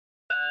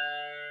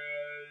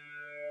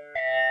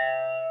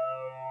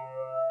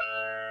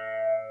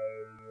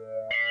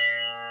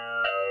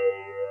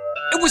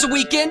was a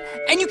weekend,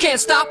 and you can't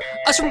stop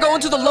us from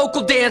going to the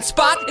local dance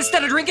spot.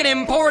 Instead of drinking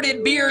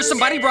imported beer,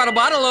 somebody brought a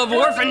bottle of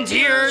Orphan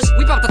Tears.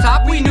 We popped the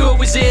top, we knew it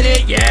was in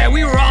it. Yeah,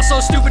 we were all so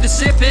stupid to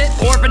sip it.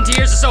 Orphan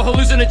Tears are so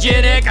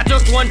hallucinogenic. I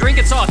took one drink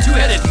and saw a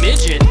two-headed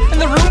midget.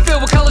 And the room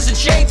filled with colors and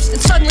shapes,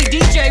 and suddenly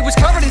DJ was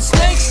covered in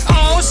snakes.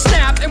 Oh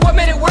snap, and what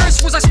made it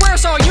worse was I swear I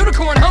saw a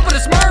unicorn humping a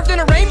Smurf, then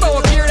a rainbow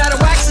appeared out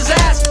of Wax's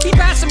ass. He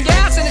passed some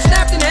gas and it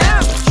snapped in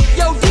half.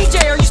 Yo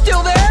DJ, are you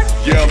still there?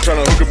 Yeah, I'm trying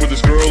to hook up with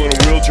this girl in a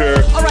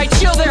wheelchair. Alright,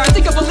 chill there, I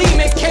think a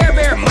bulimic Care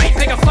Bear might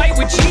pick a fight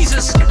with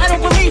Jesus. I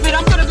don't believe it,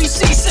 I'm gonna be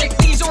seasick.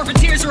 These Orphan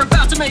Tears are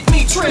about to make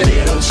me trip.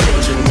 Little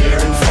children near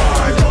and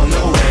far don't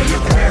know where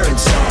your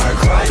parents are.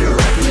 Cry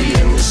directly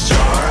in this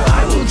jar,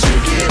 I will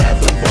drink it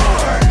at the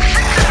bar.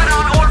 Sippin'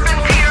 on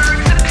Orphan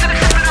Tears,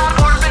 sippin' on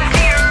Orphan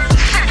Tears,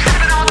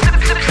 sippin' on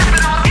Orphan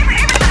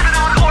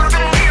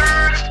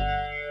Tears.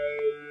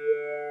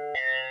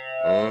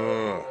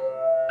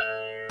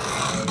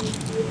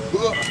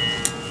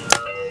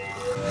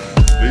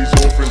 These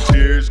Orphan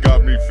Tears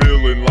got me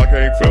feeling like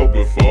I ain't felt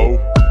before.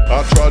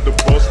 I tried to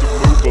bust a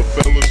move but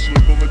fell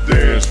asleep on the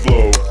dance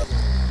floor.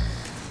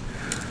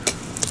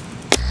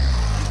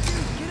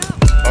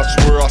 I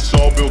swear I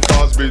saw Bill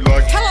Cosby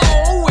like,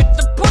 Hello with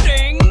the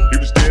pudding. he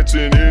was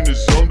dancing in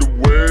his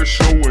underwear,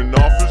 showing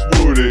off his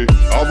woody.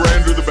 I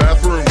ran to the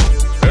bathroom,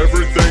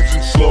 everything's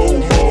in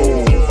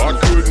slow-mo. I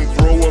couldn't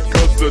throw up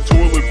cause the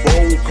toilet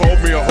bowl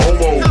called me a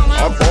homo.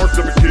 I barked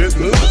up a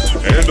kitten,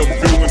 and I'm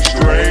feeling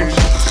strange.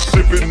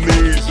 Sipping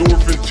these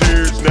Orphan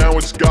Tears, now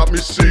it's got me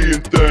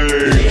seeing things.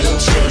 Little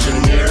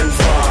children near and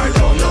far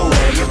don't know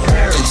where your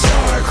parents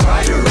are.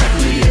 Cry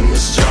directly in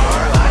this jar,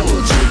 I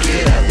will drink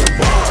it at the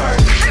bar.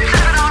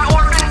 Sippin' on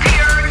Orphan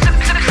Tears,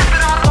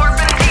 sippin' on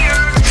Orphan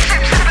Tears,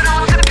 sippin'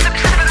 on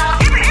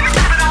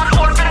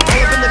Orphan Tears.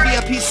 Up in the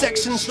VIP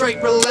section,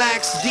 straight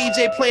relax.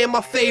 DJ playing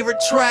my favorite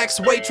tracks.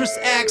 Waitress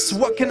asks,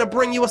 what can I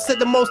bring you? I said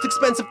the most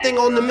expensive thing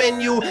on the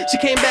menu. She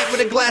came back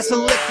with a glass of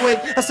liquid.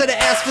 I said I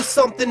asked for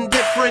something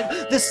different.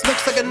 This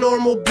looks like a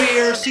normal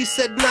beer. She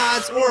said, nah,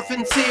 it's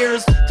Orphan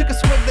Tears. Took a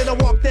swig, then I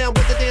walked down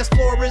where the dance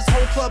floor is.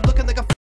 Whole club looking like a